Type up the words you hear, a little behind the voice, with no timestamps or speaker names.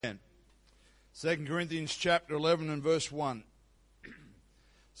2 Corinthians chapter 11 and verse 1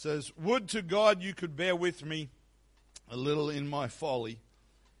 says, "Would to God you could bear with me a little in my folly,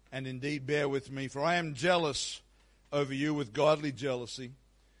 and indeed bear with me, for I am jealous over you with godly jealousy.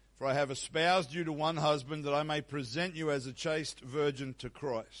 For I have espoused you to one husband, that I may present you as a chaste virgin to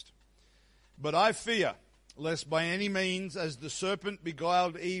Christ. But I fear, lest by any means, as the serpent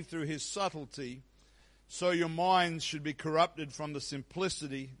beguiled Eve through his subtlety, so your minds should be corrupted from the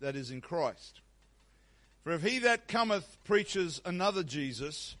simplicity that is in Christ. For if he that cometh preaches another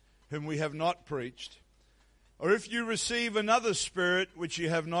Jesus, whom we have not preached, or if you receive another spirit which you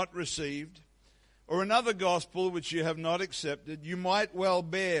have not received, or another gospel which you have not accepted, you might well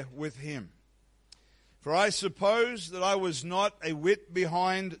bear with him. For I suppose that I was not a whit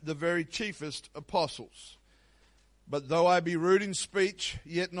behind the very chiefest apostles. But though I be rude in speech,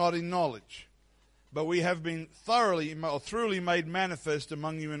 yet not in knowledge. But we have been thoroughly made manifest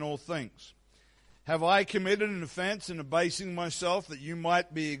among you in all things. Have I committed an offense in abasing myself, that you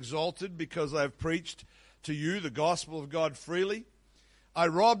might be exalted, because I have preached to you the gospel of God freely? I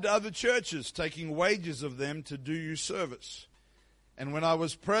robbed other churches, taking wages of them to do you service. And when I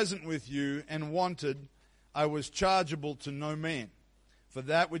was present with you and wanted, I was chargeable to no man. For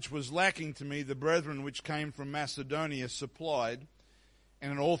that which was lacking to me, the brethren which came from Macedonia supplied.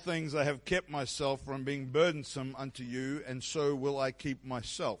 And in all things I have kept myself from being burdensome unto you, and so will I keep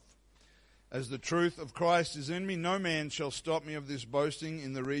myself. As the truth of Christ is in me, no man shall stop me of this boasting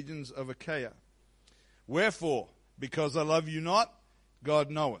in the regions of Achaia. Wherefore, because I love you not,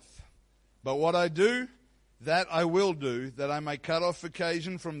 God knoweth. But what I do, that I will do, that I may cut off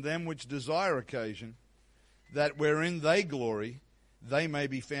occasion from them which desire occasion, that wherein they glory, they may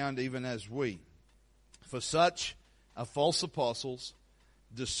be found even as we. For such are false apostles,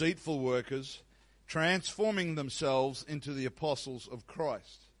 deceitful workers, transforming themselves into the apostles of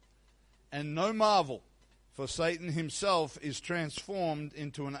Christ. And no marvel, for Satan himself is transformed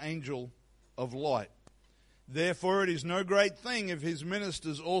into an angel of light. Therefore it is no great thing if his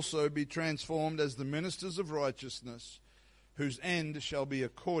ministers also be transformed as the ministers of righteousness, whose end shall be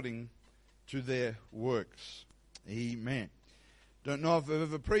according to their works." Amen. Don't know if I've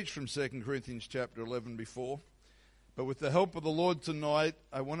ever preached from 2 Corinthians chapter 11 before, but with the help of the Lord tonight,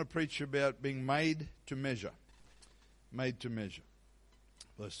 I want to preach about being made to measure. Made to measure.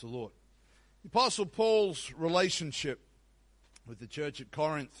 Bless the Lord. The Apostle Paul's relationship with the church at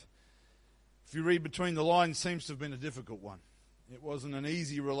Corinth, if you read between the lines, seems to have been a difficult one. It wasn't an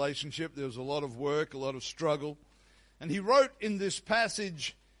easy relationship. There was a lot of work, a lot of struggle. And he wrote in this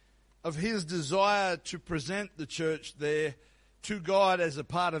passage of his desire to present the church there to God as a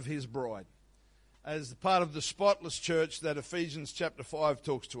part of his bride, as part of the spotless church that Ephesians chapter 5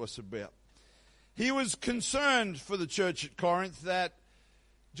 talks to us about. He was concerned for the church at Corinth that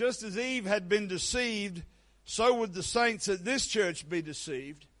just as Eve had been deceived, so would the saints at this church be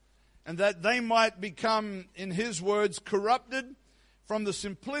deceived, and that they might become, in his words, corrupted from the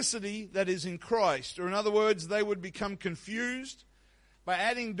simplicity that is in Christ. Or in other words, they would become confused by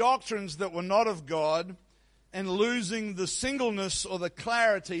adding doctrines that were not of God and losing the singleness or the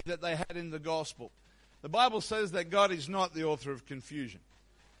clarity that they had in the gospel. The Bible says that God is not the author of confusion.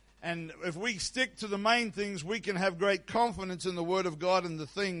 And if we stick to the main things, we can have great confidence in the Word of God and the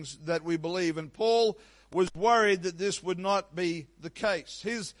things that we believe. And Paul was worried that this would not be the case.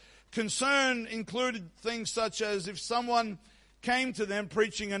 His concern included things such as if someone came to them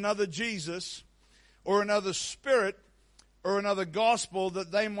preaching another Jesus or another spirit or another gospel,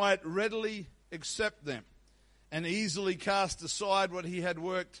 that they might readily accept them and easily cast aside what he had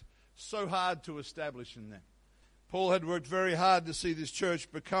worked so hard to establish in them. Paul had worked very hard to see this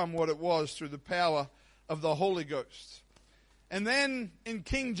church become what it was through the power of the Holy Ghost. And then in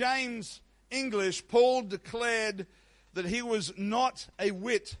King James English, Paul declared that he was not a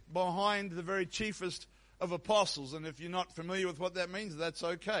whit behind the very chiefest of apostles. And if you're not familiar with what that means, that's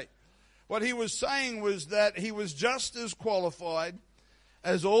okay. What he was saying was that he was just as qualified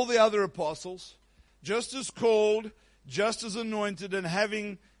as all the other apostles, just as called, just as anointed, and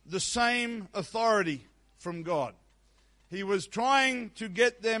having the same authority from God. He was trying to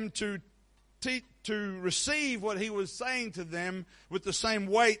get them to receive what he was saying to them with the same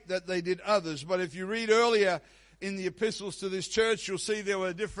weight that they did others. But if you read earlier in the epistles to this church, you'll see there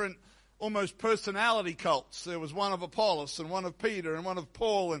were different almost personality cults. There was one of Apollos and one of Peter and one of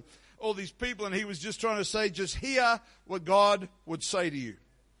Paul and all these people, and he was just trying to say, just hear what God would say to you.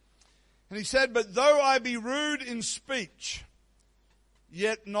 And he said, but though I be rude in speech,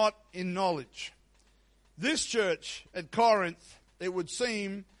 yet not in knowledge. This church at Corinth, it would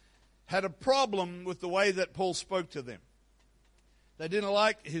seem, had a problem with the way that Paul spoke to them. They didn't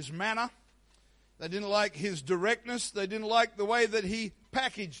like his manner. They didn't like his directness. They didn't like the way that he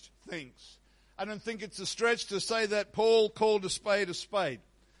packaged things. I don't think it's a stretch to say that Paul called a spade a spade.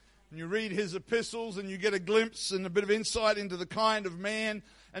 And you read his epistles and you get a glimpse and a bit of insight into the kind of man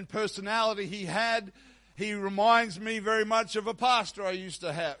and personality he had. He reminds me very much of a pastor I used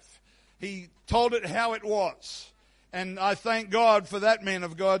to have. He told it how it was. And I thank God for that man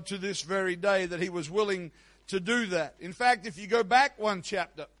of God to this very day, that he was willing to do that. In fact, if you go back one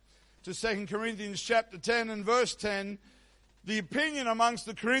chapter to 2 Corinthians chapter 10 and verse 10, the opinion amongst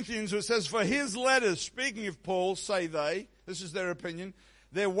the Corinthians, it says, for his letters, speaking of Paul, say they, this is their opinion,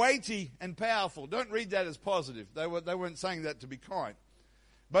 they're weighty and powerful. Don't read that as positive. They weren't saying that to be kind.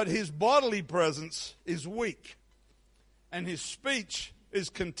 But his bodily presence is weak, and his speech is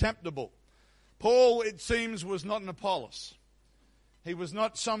contemptible. Paul, it seems, was not an Apollos. He was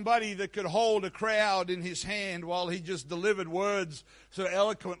not somebody that could hold a crowd in his hand while he just delivered words so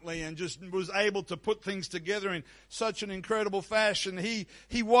eloquently and just was able to put things together in such an incredible fashion.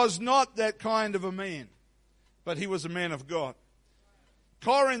 He was not that kind of a man, but he was a man of God.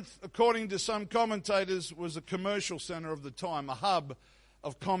 Corinth, according to some commentators, was a commercial center of the time, a hub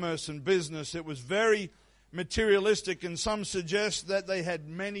of commerce and business. It was very materialistic, and some suggest that they had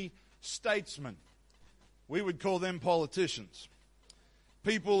many statesmen. We would call them politicians.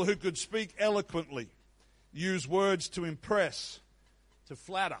 People who could speak eloquently, use words to impress, to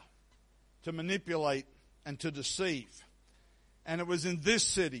flatter, to manipulate, and to deceive. And it was in this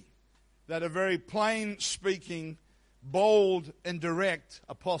city that a very plain-speaking, bold and direct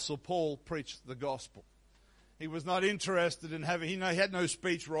Apostle Paul preached the gospel. He was not interested in having, he had no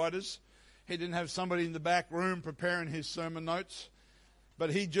speech writers. He didn't have somebody in the back room preparing his sermon notes.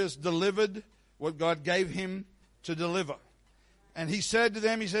 But he just delivered what God gave him to deliver. And he said to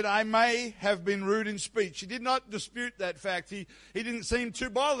them, he said, I may have been rude in speech. He did not dispute that fact. He didn't seem too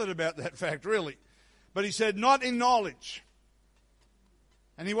bothered about that fact, really. But he said, not in knowledge.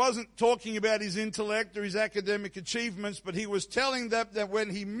 And he wasn't talking about his intellect or his academic achievements, but he was telling them that when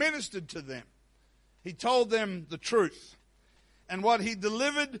he ministered to them, he told them the truth. And what he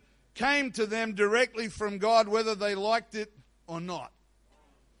delivered came to them directly from God, whether they liked it or not.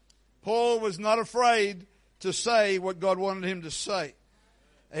 Paul was not afraid to say what God wanted him to say.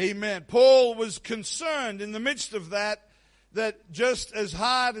 Amen. Paul was concerned in the midst of that just as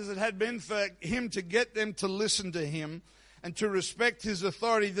hard as it had been for him to get them to listen to him and to respect his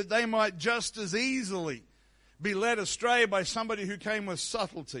authority, that they might just as easily be led astray by somebody who came with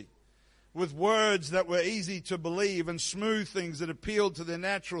subtlety, with words that were easy to believe and smooth things that appealed to their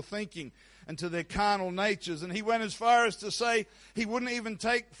natural thinking and to their carnal natures. And he went as far as to say he wouldn't even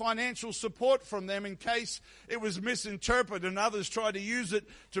take financial support from them in case it was misinterpreted and others tried to use it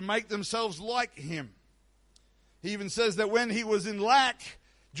to make themselves like him. He even says that when he was in lack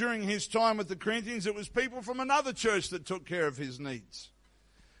during his time with the Corinthians, it was people from another church that took care of his needs.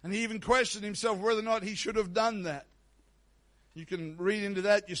 And he even questioned himself whether or not he should have done that. You can read into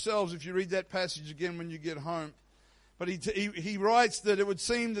that yourselves if you read that passage again when you get home. But he writes that it would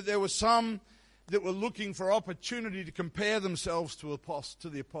seem that there were some that were looking for opportunity to compare themselves to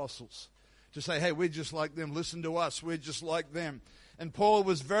the apostles. To say, hey, we're just like them. Listen to us. We're just like them. And Paul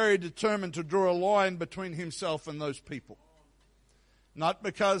was very determined to draw a line between himself and those people. Not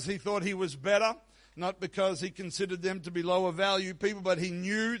because he thought he was better. Not because he considered them to be lower value people. But he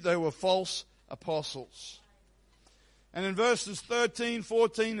knew they were false apostles. And in verses 13,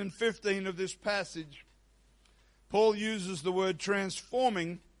 14, and 15 of this passage, Paul uses the word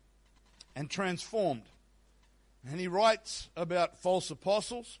transforming and transformed. And he writes about false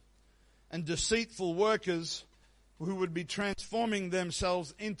apostles and deceitful workers who would be transforming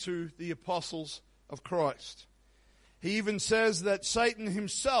themselves into the apostles of Christ. He even says that Satan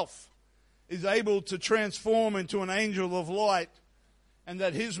himself is able to transform into an angel of light, and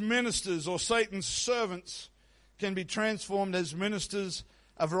that his ministers, or Satan's servants, can be transformed as ministers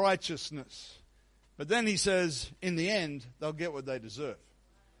of righteousness. But then he says, in the end, they'll get what they deserve.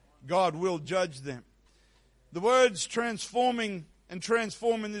 God will judge them. The words transforming and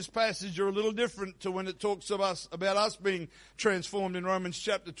transform in this passage are a little different to when it talks about us being transformed in Romans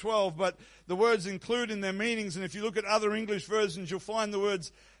chapter 12. But the words include in their meanings, and if you look at other English versions, you'll find the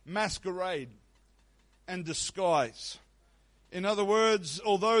words masquerade and disguise. In other words,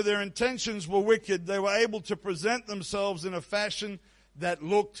 although their intentions were wicked, they were able to present themselves in a fashion that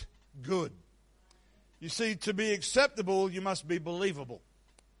looked good. You see, to be acceptable, you must be believable.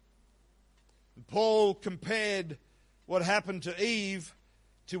 Paul compared what happened to Eve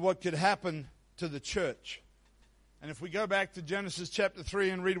to what could happen to the church. And if we go back to Genesis chapter 3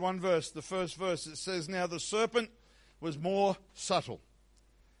 and read one verse, the first verse, it says, now the serpent was more subtle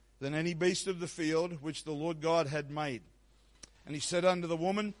than any beast of the field which the Lord God had made. And he said unto the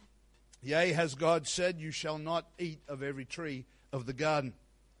woman, Yea, has God said, You shall not eat of every tree of the garden.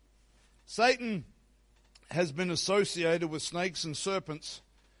 Satan has been associated with snakes and serpents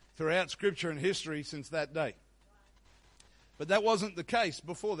throughout Scripture and history since that day. But that wasn't the case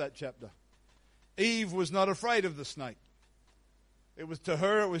before that chapter. Eve was not afraid of the snake. To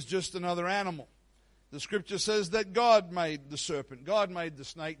her, it was just another animal. The Scripture says that God made the serpent. God made the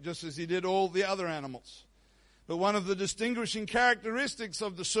snake just as he did all the other animals. But one of the distinguishing characteristics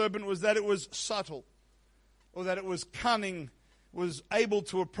of the serpent was that it was subtle, or that it was cunning, was able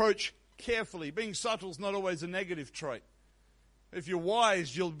to approach carefully. Being subtle is not always a negative trait. If you're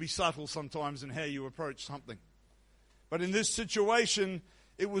wise, you'll be subtle sometimes in how you approach something. But in this situation,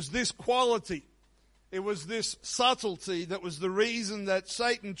 it was this quality, it was this subtlety that was the reason that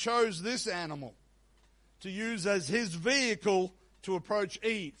Satan chose this animal to use as his vehicle to approach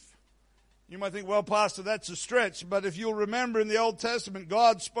Eve. You might think, well, Pastor, that's a stretch. But if you'll remember in the Old Testament,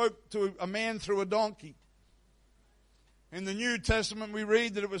 God spoke to a man through a donkey. In the New Testament, we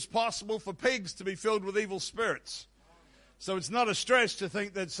read that it was possible for pigs to be filled with evil spirits. So it's not a stretch to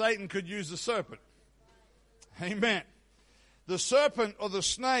think that Satan could use a serpent. Amen. The serpent or the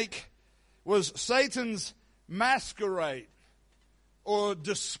snake was Satan's masquerade or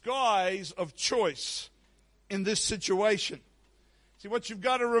disguise of choice in this situation. See, what you've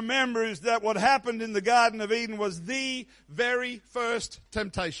got to remember is that what happened in the Garden of Eden was the very first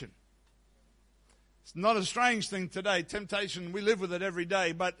temptation. It's not a strange thing today. Temptation, we live with it every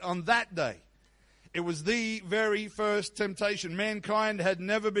day. But on that day, it was the very first temptation. Mankind had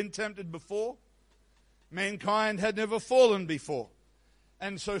never been tempted before. Mankind had never fallen before.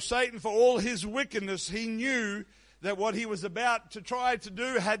 And so Satan, for all his wickedness, he knew that what he was about to try to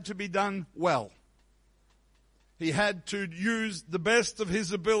do had to be done well. He had to use the best of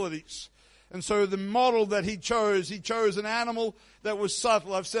his abilities. And so the model that he chose an animal that was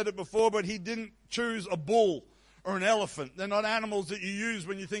subtle. I've said it before, but he didn't choose a bull or an elephant. They're not animals that you use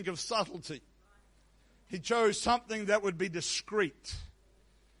when you think of subtlety. He chose something that would be discreet.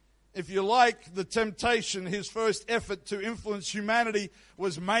 If you like the temptation, his first effort to influence humanity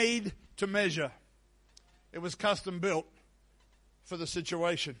was made to measure. It was custom built for the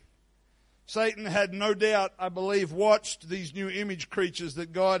situation. Satan had no doubt, I believe, watched these new image creatures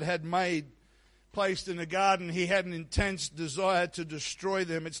that God had made, placed in a garden. He had an intense desire to destroy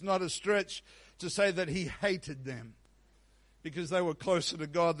them. It's not a stretch to say that he hated them because they were closer to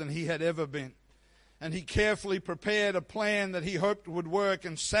God than he had ever been. And he carefully prepared a plan that he hoped would work,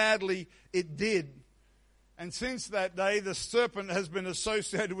 and sadly it did. And since that day, the serpent has been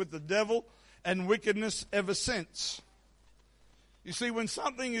associated with the devil and wickedness ever since. You see, when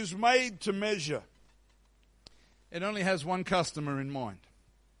something is made to measure, it only has one customer in mind,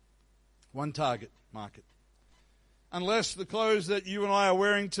 one target market. Unless the clothes that you and I are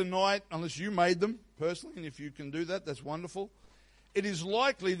wearing tonight, unless you made them personally, and if you can do that, that's wonderful. It is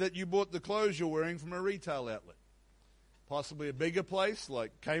likely that you bought the clothes you're wearing from a retail outlet. Possibly a bigger place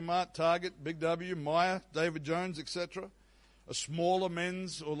like Kmart, Target, Big W, Myer, David Jones, etc. A smaller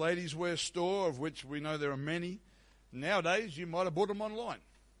men's or ladies' wear store, of which we know there are many. Nowadays, you might have bought them online.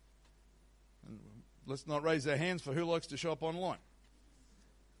 And let's not raise our hands for who likes to shop online.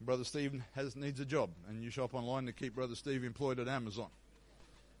 Brother Steve needs a job, and you shop online to keep Brother Steve employed at Amazon.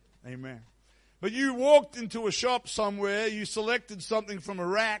 Amen. But you walked into a shop somewhere, you selected something from a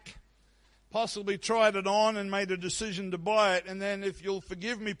rack, possibly tried it on and made a decision to buy it, and then, if you'll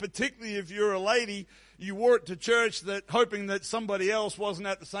forgive me, particularly if you're a lady, you wore it to church hoping that somebody else wasn't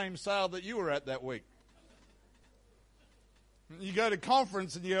at the same sale that you were at that week. You go to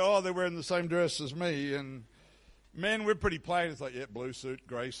conference and you go, oh, they're wearing the same dress as me. And men, we're pretty plain. It's like, yeah, blue suit,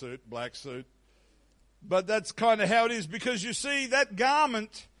 grey suit, black suit. But that's kind of how it is, because you see, that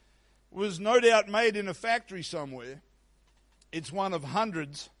garment was no doubt made in a factory somewhere. It's one of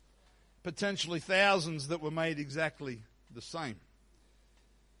hundreds, potentially thousands, that were made exactly the same.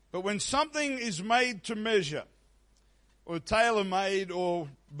 But when something is made to measure, or tailor-made, or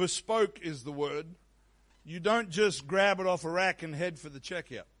bespoke is the word, you don't just grab it off a rack and head for the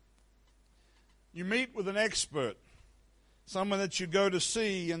checkout. You meet with an expert, someone that you go to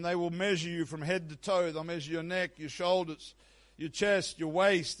see, and they will measure you from head to toe. They'll measure your neck, your shoulders, your chest, your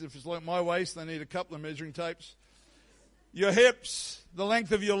waist. If it's like my waist, they need a couple of measuring tapes. Your hips, the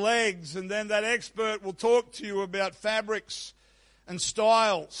length of your legs, and then that expert will talk to you about fabrics and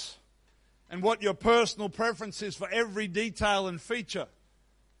styles and what your personal preference is for every detail and feature.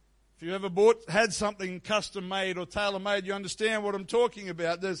 If you ever had something custom made or tailor made, you understand what I'm talking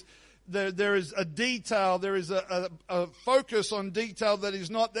about. there is a detail, there is a focus on detail that is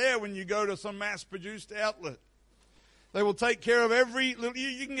not there when you go to some mass-produced outlet. They will take care of every little...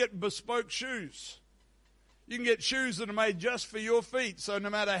 You can get bespoke shoes. You can get shoes that are made just for your feet. So no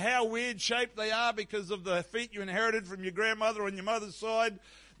matter how weird shaped they are because of the feet you inherited from your grandmother on your mother's side,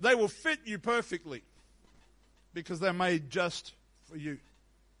 they will fit you perfectly because they're made just for you.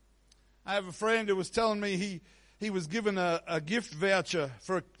 I have a friend who was telling me he was given a gift voucher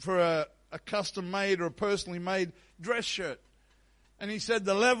for a custom-made or a personally made dress shirt. And he said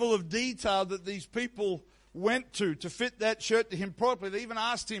the level of detail that these people went to fit that shirt to him properly. They even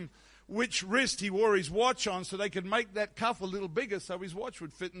asked him which wrist he wore his watch on so they could make that cuff a little bigger so his watch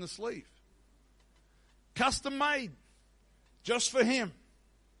would fit in the sleeve. Custom made. Just for him.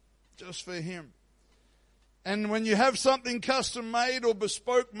 Just for him. And when you have something custom made or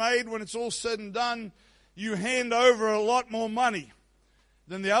bespoke made, when it's all said and done, you hand over a lot more money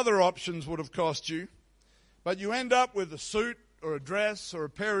than the other options would have cost you. But you end up with a suit or a dress or a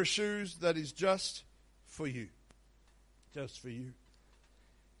pair of shoes that is just for you. Just for you.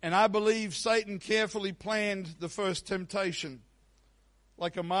 And I believe Satan carefully planned the first temptation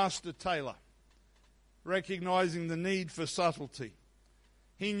like a master tailor, recognizing the need for subtlety.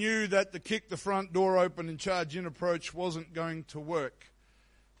 He knew that the kick the front door open and charge in approach wasn't going to work.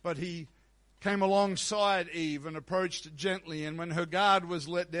 But he came alongside Eve and approached gently. And when her guard was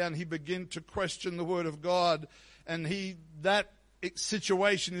let down, he began to question the word of God. And that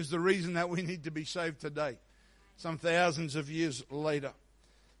situation is the reason that we need to be saved today, some thousands of years later.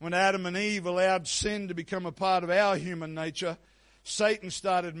 When Adam and Eve allowed sin to become a part of our human nature, Satan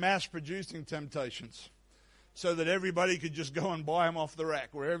started mass-producing temptations so that everybody could just go and buy them off the rack.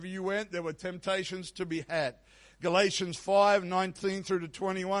 Wherever you went, there were temptations to be had. Galatians 5:19 through to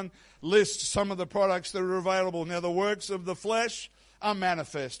 21 lists some of the products that are available. Now, the works of the flesh are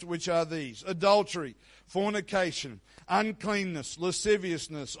manifest, which are these: adultery, fornication, uncleanness,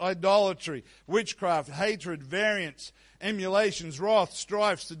 lasciviousness, idolatry, witchcraft, hatred, variance, emulations, wrath,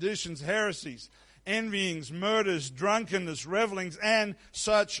 strife, seditions, heresies, envyings, murders, drunkenness, revellings, and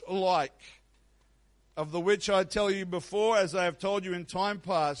such like, of the which I tell you before, as I have told you in time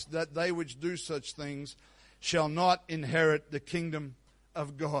past, that they which do such things shall not inherit the kingdom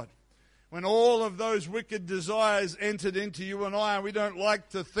of God. When all of those wicked desires entered into you and I, and we don't like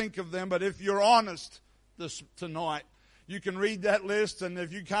to think of them, but if you're honest tonight, you can read that list, and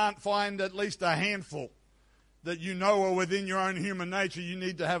if you can't find at least a handful that you know are within your own human nature, you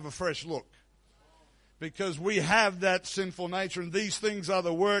need to have a fresh look. Because we have that sinful nature, and these things are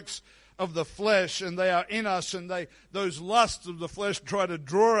the works of the flesh, and they are in us, and those lusts of the flesh try to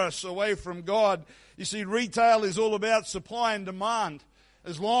draw us away from God. You see, retail is all about supply and demand.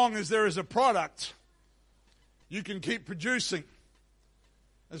 As long as there is a product, you can keep producing.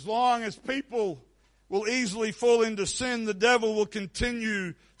 As long as people will easily fall into sin, the devil will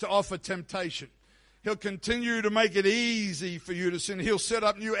continue to offer temptation. He'll continue to make it easy for you to sin. He'll set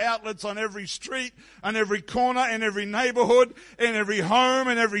up new outlets on every street, on every corner, in every neighborhood, in every home,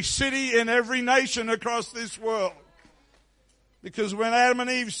 in every city, in every nation across this world. Because when Adam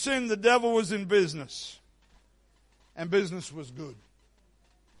and Eve sinned, the devil was in business. And business was good.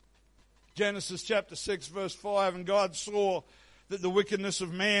 Genesis chapter 6 verse 5, and God saw that the wickedness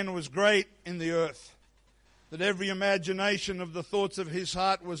of man was great in the earth, that every imagination of the thoughts of his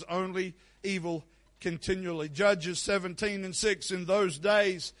heart was only evil continually. Judges 17:6, in those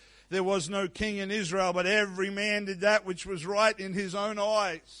days there was no king in Israel, but every man did that which was right in his own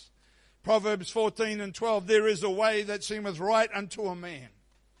eyes. Proverbs 14:12, there is a way that seemeth right unto a man,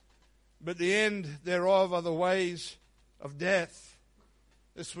 but the end thereof are the ways of death.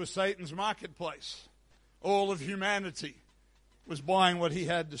 This was Satan's marketplace. All of humanity was buying what he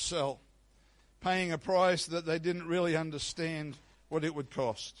had to sell, paying a price that they didn't really understand what it would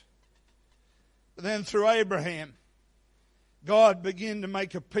cost. But then through Abraham, God began to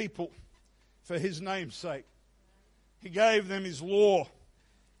make a people for his name's sake. He gave them his law,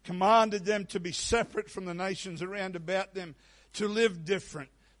 commanded them to be separate from the nations around about them, to live different,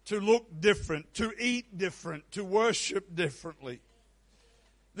 to look different, to eat different, to worship differently.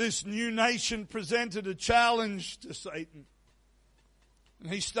 This new nation presented a challenge to Satan.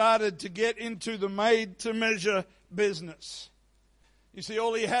 And he started to get into the made-to-measure business. You see,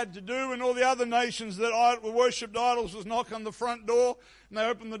 all he had to do, and all the other nations that worshipped idols, was knock on the front door, and they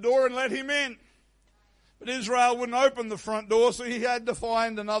opened the door and let him in. But Israel wouldn't open the front door, so he had to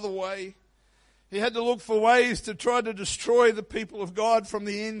find another way. He had to look for ways to try to destroy the people of God from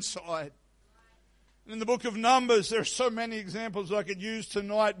the inside. In the book of Numbers, there are so many examples I could use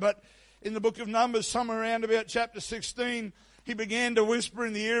tonight, but in the book of Numbers, somewhere around about chapter 16, he began to whisper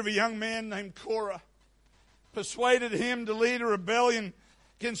in the ear of a young man named Korah, persuaded him to lead a rebellion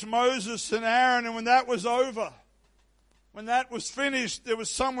against Moses and Aaron. And when that was over, when that was finished, there was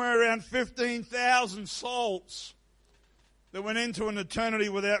somewhere around 15,000 souls that went into an eternity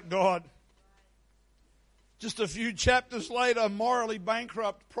without God. Just a few chapters later, a morally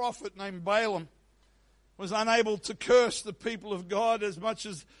bankrupt prophet named Balaam was unable to curse the people of God as much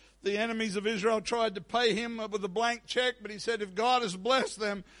as the enemies of Israel tried to pay him with a blank check. But he said, if God has blessed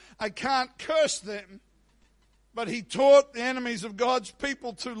them, I can't curse them. But he taught the enemies of God's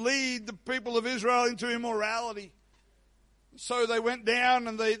people to lead the people of Israel into immorality. So they went down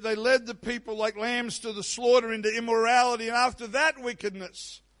and they led the people like lambs to the slaughter into immorality. And after that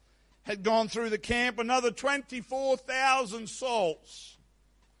wickedness had gone through the camp, another 24,000 souls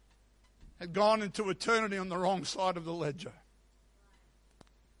had gone into eternity on the wrong side of the ledger.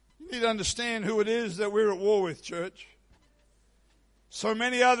 You need to understand who it is that we're at war with, church. So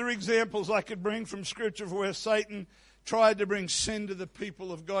many other examples I could bring from Scripture where Satan tried to bring sin to the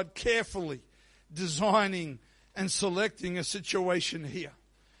people of God, carefully designing and selecting a situation here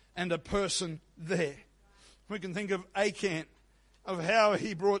and a person there. We can think of Achan, of how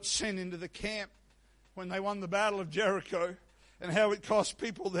he brought sin into the camp when they won the Battle of Jericho and how it cost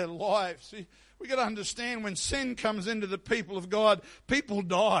people their lives. See, we got to understand when sin comes into the people of God, people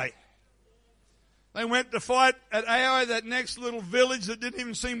die. They went to fight at Ai, that next little village that didn't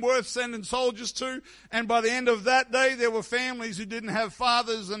even seem worth sending soldiers to. And by the end of that day, there were families who didn't have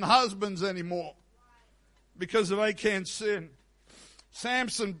fathers and husbands anymore because of Achan's sin.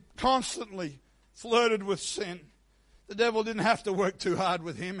 Samson constantly flirted with sin. The devil didn't have to work too hard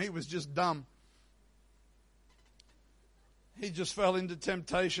with him. He was just dumb. He just fell into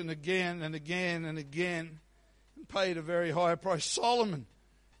temptation again and again and again and paid a very high price. Solomon,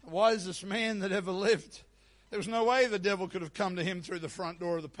 the wisest man that ever lived. There was no way the devil could have come to him through the front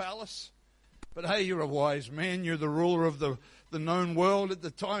door of the palace. But hey, you're a wise man. You're the ruler of the known world at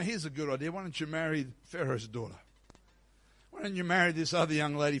the time. Here's a good idea. Why don't you marry Pharaoh's daughter? Why don't you marry this other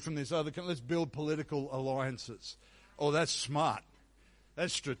young lady from this other country? Let's build political alliances. Oh, that's smart.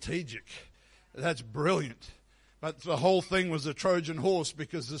 That's strategic. That's brilliant. But the whole thing was a Trojan horse,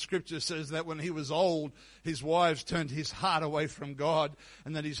 because the Scripture says that when he was old, his wives turned his heart away from God,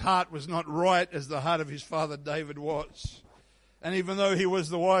 and that his heart was not right as the heart of his father David was. And even though he was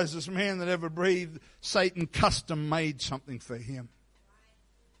the wisest man that ever breathed, Satan custom made something for him.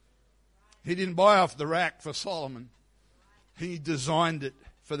 He didn't buy off the rack for Solomon. He designed it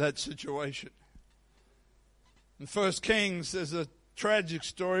for that situation. In 1 Kings, there's a tragic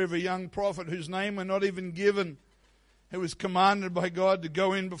story of a young prophet whose name we're not even given, who was commanded by God to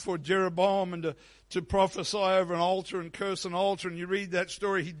go in before Jeroboam and to prophesy over an altar and curse an altar. And you read that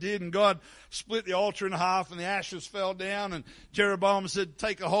story, he did, and God split the altar in half and the ashes fell down, and Jeroboam said,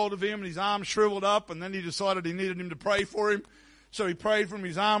 take a hold of him, and his arm shriveled up, and then he decided he needed him to pray for him. So he prayed for him,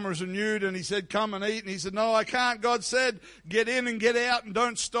 his arm was renewed, and he said, come and eat. And he said, no, I can't. God said, get in and get out and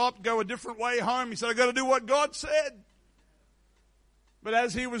don't stop, go a different way home. He said, I've got to do what God said. But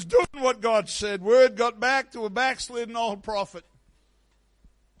as he was doing what God said, word got back to a backslidden old prophet.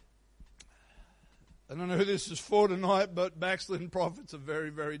 I don't know who this is for tonight, but backslidden prophets are very,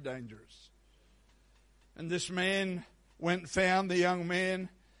 very dangerous. And this man went and found the young man,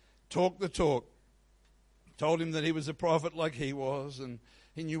 talked the talk, told him that he was a prophet like he was, and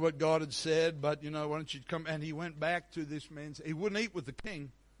he knew what God had said, but, why don't you come? And he went back to this man. He wouldn't eat with the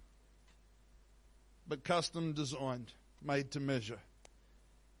king, but custom designed, made to measure.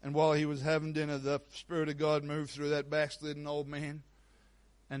 And while he was having dinner, the Spirit of God moved through that backslidden old man,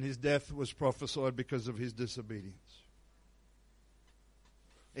 and his death was prophesied because of his disobedience.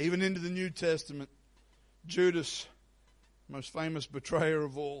 Even into the New Testament, Judas, most famous betrayer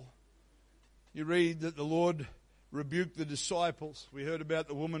of all, you read that the Lord rebuked the disciples. We heard about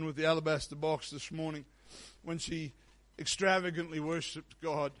the woman with the alabaster box this morning. When she extravagantly worshipped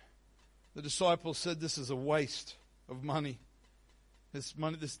God, the disciples said, this is a waste of money. This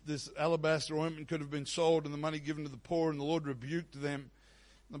money, this alabaster ointment could have been sold and the money given to the poor, and the Lord rebuked them.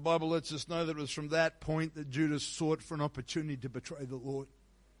 And the Bible lets us know that it was from that point that Judas sought for an opportunity to betray the Lord.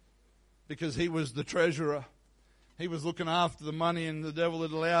 Because he was the treasurer. He was looking after the money, and the devil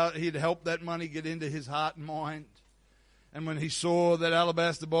he'd helped that money get into his heart and mind. And when he saw that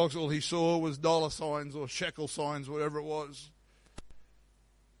alabaster box, all he saw was dollar signs or shekel signs, whatever it was.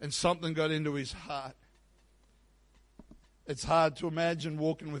 And something got into his heart. It's hard to imagine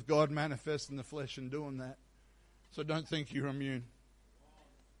walking with God manifest in the flesh and doing that. So don't think you're immune.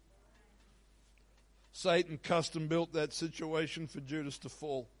 Satan custom built that situation for Judas to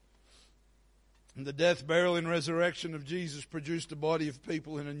fall. And the death, burial, and resurrection of Jesus produced a body of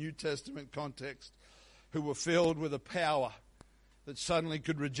people in a New Testament context who were filled with a power that suddenly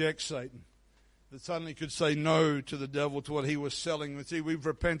could reject Satan, that suddenly could say no to the devil, to what he was selling. You see, we've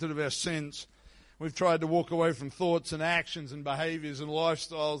repented of our sins. We've tried to walk away from thoughts and actions and behaviors and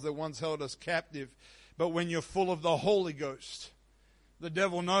lifestyles that once held us captive. But when you're full of the Holy Ghost, the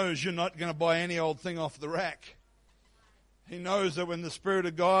devil knows you're not going to buy any old thing off the rack. He knows that when the Spirit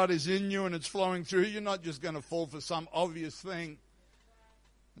of God is in you and it's flowing through, you're not just going to fall for some obvious thing.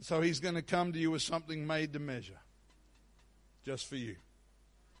 And so he's going to come to you with something made to measure, just for you.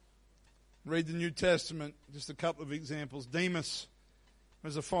 Read the New Testament, just a couple of examples. Demas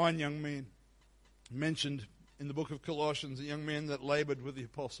was a fine young man, mentioned in the book of Colossians, a young man that labored with the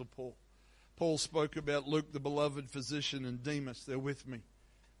Apostle Paul. Paul spoke about Luke, the beloved physician, and Demas. They're with me.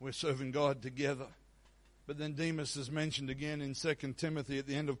 We're serving God together. But then Demas is mentioned again in 2 Timothy at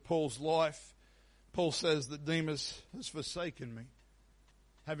the end of Paul's life. Paul says that Demas has forsaken me,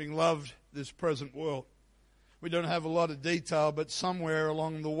 having loved this present world. We don't have a lot of detail, but somewhere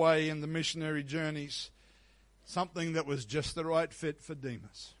along the way in the missionary journeys, something that was just the right fit for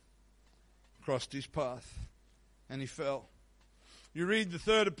Demas crossed his path, and he fell. You read the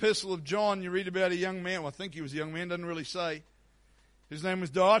third epistle of John, you read about a young man. Well, I think he was a young man, doesn't really say. His name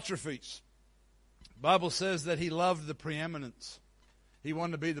was Diotrephes. The Bible says that he loved the preeminence. He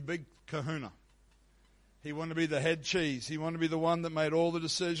wanted to be the big kahuna. He wanted to be the head cheese. He wanted to be the one that made all the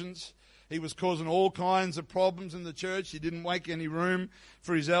decisions. He was causing all kinds of problems in the church. He didn't make any room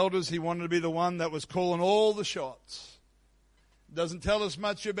for his elders. He wanted to be the one that was calling all the shots. Doesn't tell us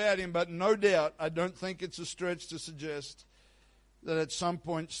much about him, but no doubt, I don't think it's a stretch to suggest that at some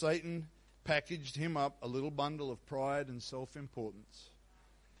point Satan packaged him up a little bundle of pride and self-importance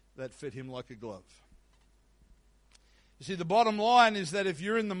that fit him like a glove. You see, the bottom line is that if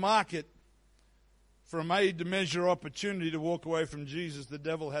you're in the market for a made-to-measure opportunity to walk away from Jesus, the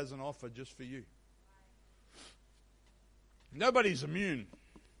devil has an offer just for you. Nobody's immune.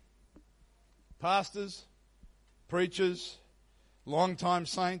 Pastors, preachers, long-time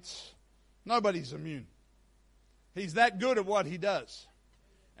saints, nobody's immune. He's that good at what he does.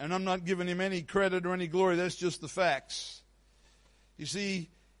 And I'm not giving him any credit or any glory. That's just the facts. You see,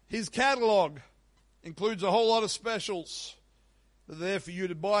 his catalog includes a whole lot of specials that are there for you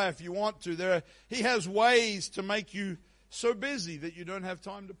to buy if you want to. He has ways to make you so busy that you don't have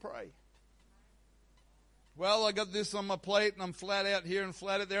time to pray. Well, I got this on my plate and I'm flat out here and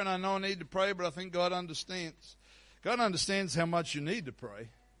flat out there and I know I need to pray, but I think God understands. God understands how much you need to pray.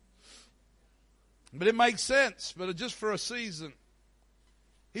 But it makes sense, but just for a season.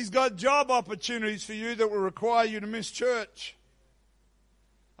 He's got job opportunities for you that will require you to miss church.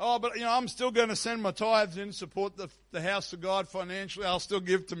 Oh, but I'm still going to send my tithes in, support the house of God financially. I'll still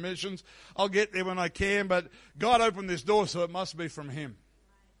give to missions. I'll get there when I can, but God opened this door, so it must be from Him.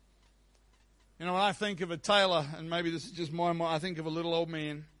 When I think of a tailor, and maybe this is just my mind, I think of a little old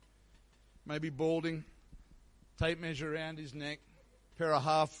man, maybe balding, tape measure around his neck, pair of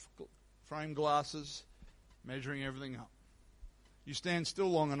half-frame glasses, measuring everything up. You stand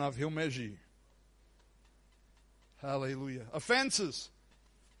still long enough, he'll measure you. Hallelujah. Offenses.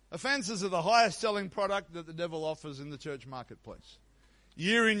 Offenses are the highest selling product that the devil offers in the church marketplace.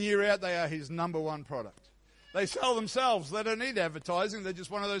 Year in, year out, they are his number one product. They sell themselves. They don't need advertising. They're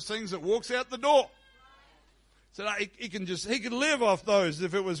just one of those things that walks out the door. So he could live off those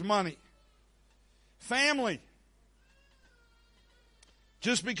if it was money. Family.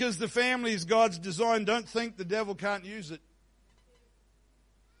 Just because the family is God's design, don't think the devil can't use it.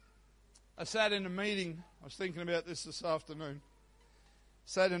 I sat in a meeting. I was thinking about this afternoon.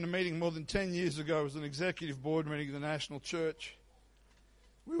 Sat in a meeting more than 10 years ago. It was an executive board meeting of the National Church.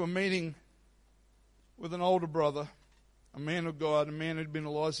 We were meeting with an older brother, a man of God, a man who'd been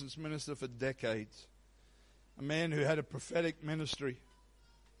a licensed minister for decades, a man who had a prophetic ministry.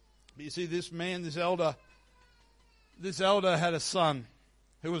 But you see, this elder had a son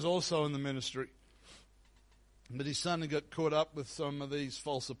who was also in the ministry. But his son had got caught up with some of these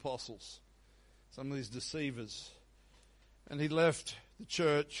false apostles, some of these deceivers. And he left the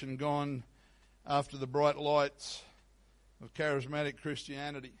church and gone after the bright lights of charismatic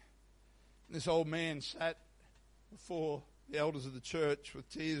Christianity. And this old man sat before the elders of the church with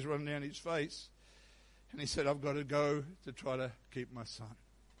tears running down his face. And he said, I've got to go to try to keep my son.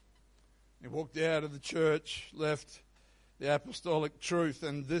 He walked out of the church, left the apostolic truth,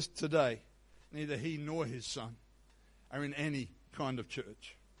 and this today, neither he nor his son are in any kind of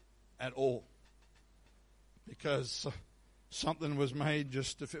church at all. Because something was made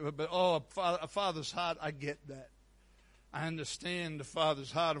just to fit. But a father's heart, I get that. I understand the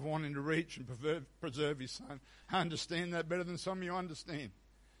Father's heart of wanting to reach and preserve His Son. I understand that better than some of you understand.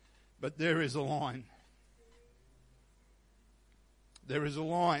 But there is a line. There is a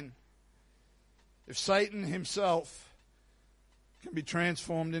line. If Satan himself can be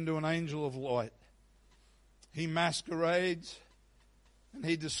transformed into an angel of light, he masquerades and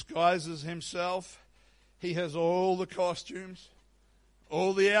he disguises himself. He has all the costumes,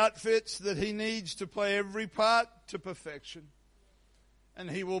 all the outfits that he needs to play every part to perfection. And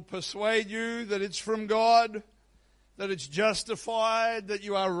he will persuade you that it's from God, that it's justified, that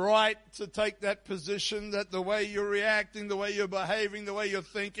you are right to take that position, that the way you're reacting, the way you're behaving, the way you're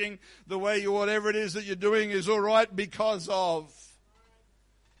thinking, the way you, whatever it is that you're doing is all right because of.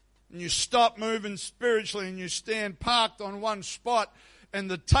 And you stop moving spiritually and you stand parked on one spot,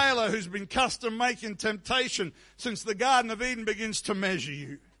 and the tailor who's been custom making temptation since the Garden of Eden begins to measure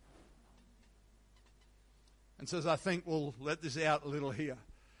you. And says, I think we'll let this out a little here.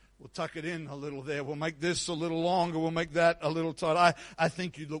 We'll tuck it in a little there. We'll make this a little longer. We'll make that a little tighter. I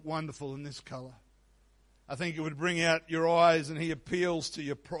think you look wonderful in this color. I think it would bring out your eyes, and he appeals to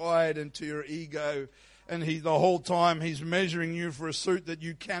your pride and to your ego. And the whole time he's measuring you for a suit that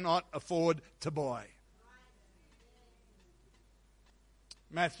you cannot afford to buy.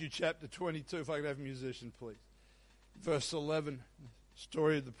 Matthew chapter 22, if I could have a musician, please. Verse 11,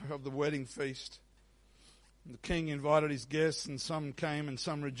 story of the wedding feast. The king invited his guests, and some came and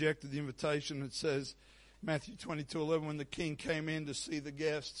some rejected the invitation. It says, Matthew 22:11, when the king came in to see the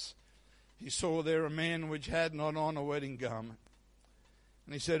guests, he saw there a man which had not on a wedding garment.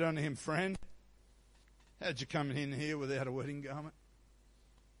 And he said unto him, Friend, how'd you come in here without a wedding garment?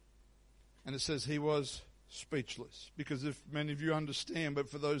 And it says he was speechless. Because if many of you understand, but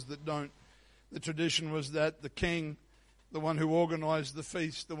for those that don't, the tradition was that the king, the one who organized the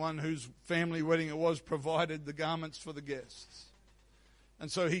feast, the one whose family wedding it was, provided the garments for the guests.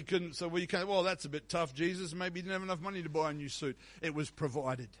 And so he couldn't, so we can't, well, that's a bit tough, Jesus. Maybe he didn't have enough money to buy a new suit. It was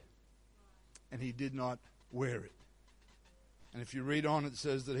provided. And he did not wear it. And if you read on, it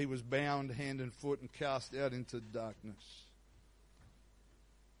says that he was bound hand and foot and cast out into darkness.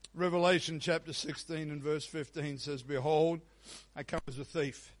 Revelation chapter 16 and verse 15 says, Behold, I come as a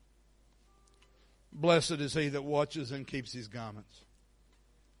thief. Blessed is he that watches and keeps his garments,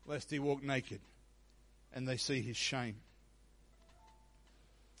 lest he walk naked and they see his shame.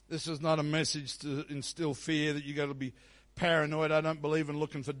 This is not a message to instill fear that you got to be paranoid. I don't believe in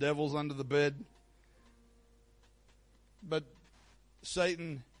looking for devils under the bed. But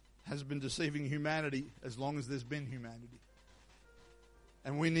Satan has been deceiving humanity as long as there's been humanity.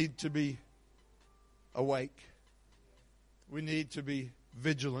 And we need to be awake. We need to be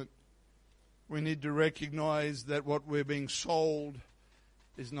vigilant. We need to recognize that what we're being sold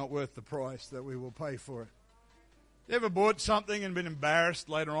is not worth the price that we will pay for it. You ever bought something and been embarrassed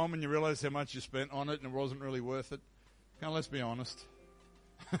later on when you realize how much you spent on it and it wasn't really worth it? Now, let's be honest.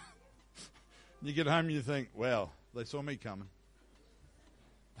 You get home and you think, well, they saw me coming.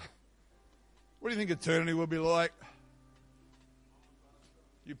 What do you think eternity will be like?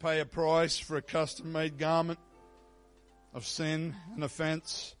 You pay a price for a custom-made garment of sin and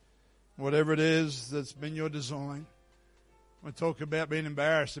offense, whatever it is that's been your design. We talk about being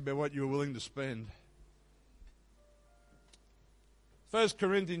embarrassed about what you were willing to spend. 1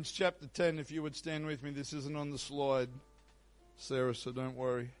 Corinthians chapter 10, if you would stand with me. This isn't on the slide, Sarah, so don't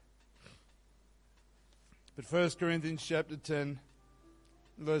worry. But 1 Corinthians chapter 10,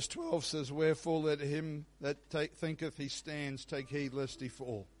 verse 12 says, Wherefore let him that thinketh he stands take heed lest he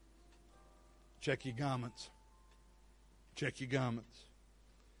fall. Check your garments. Check your garments.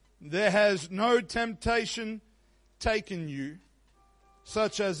 There has no temptation taken you,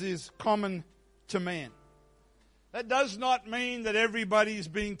 such as is common to man. That does not mean that everybody is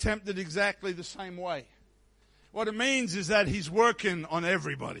being tempted exactly the same way. What it means is that he's working on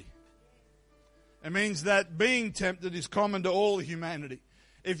everybody. It means that being tempted is common to all humanity.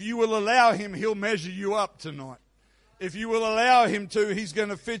 If you will allow him, he'll measure you up tonight. If you will allow him to, he's going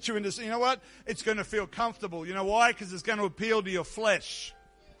to fit you into, you know what? It's going to feel comfortable. You know why? Because it's going to appeal to your flesh.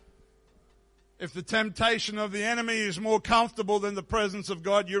 If the temptation of the enemy is more comfortable than the presence of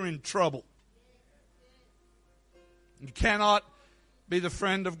God, you're in trouble. You cannot be the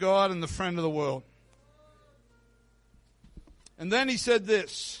friend of God and the friend of the world. And then he said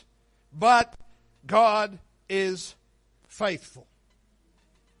this, but God is faithful.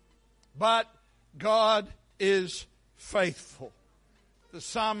 But God is faithful. The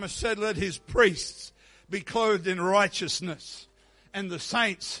psalmist said, let his priests be clothed in righteousness, and the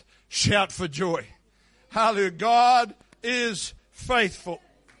saints shout for joy. Hallelujah. God is faithful.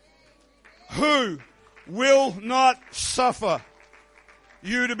 Who will not suffer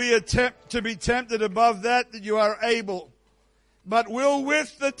you to be tempted above that you are able, but will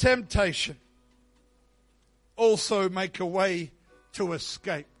with the temptation also make a way to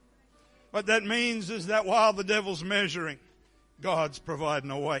escape. What that means is that while the devil's measuring, God's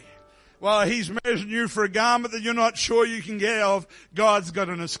providing a way. While he's measuring you for a garment that you're not sure you can get off, God's got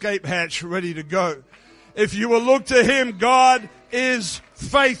an escape hatch ready to go. If you will look to him, God is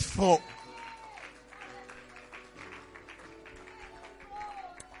faithful.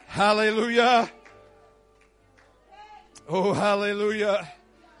 Hallelujah. Oh, hallelujah.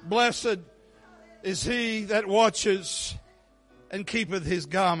 Blessed is he that watches and keepeth his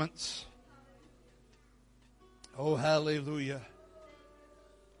garments. Oh, hallelujah.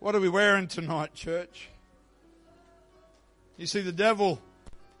 What are we wearing tonight, church? You see, the devil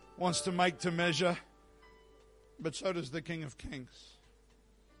wants to make to measure, but so does the King of Kings.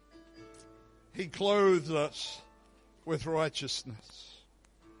 He clothes us with righteousness.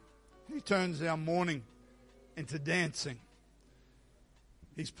 He turns our mourning into dancing.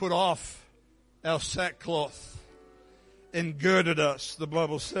 He's put off our sackcloth and girded us, the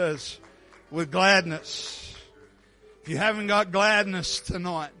Bible says, with gladness. If you haven't got gladness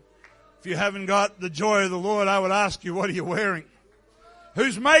tonight, if you haven't got the joy of the Lord, I would ask you, what are you wearing?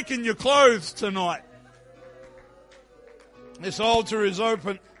 Who's making your clothes tonight? This altar is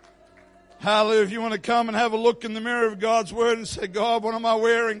open. Hallelujah. If you want to come and have a look in the mirror of God's Word and say, God, what am I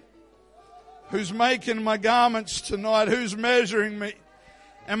wearing? Who's making my garments tonight? Who's measuring me?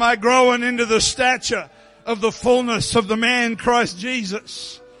 Am I growing into the stature of the fullness of the man Christ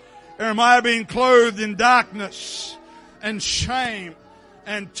Jesus? Or am I being clothed in darkness and shame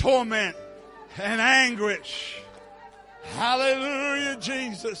and torment and anguish? Hallelujah,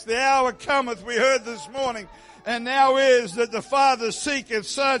 Jesus. The hour cometh, we heard this morning, and now is that the Father seeketh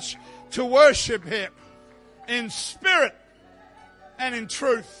such to worship him in spirit and in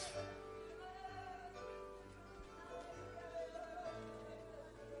truth.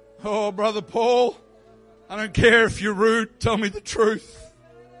 Oh, Brother Paul, I don't care if you're rude, tell me the truth.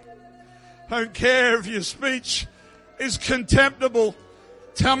 I don't care if your speech is contemptible,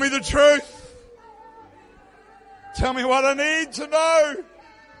 tell me the truth. Tell me what I need to know.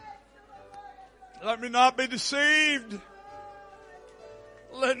 Let me not be deceived.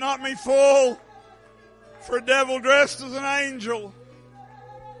 Let not me fall for a devil dressed as an angel.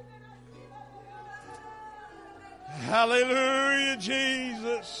 Hallelujah,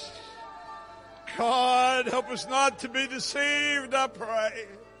 Jesus. God, help us not to be deceived, I pray.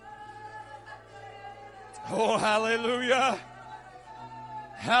 Oh, hallelujah.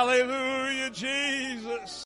 Hallelujah, Jesus.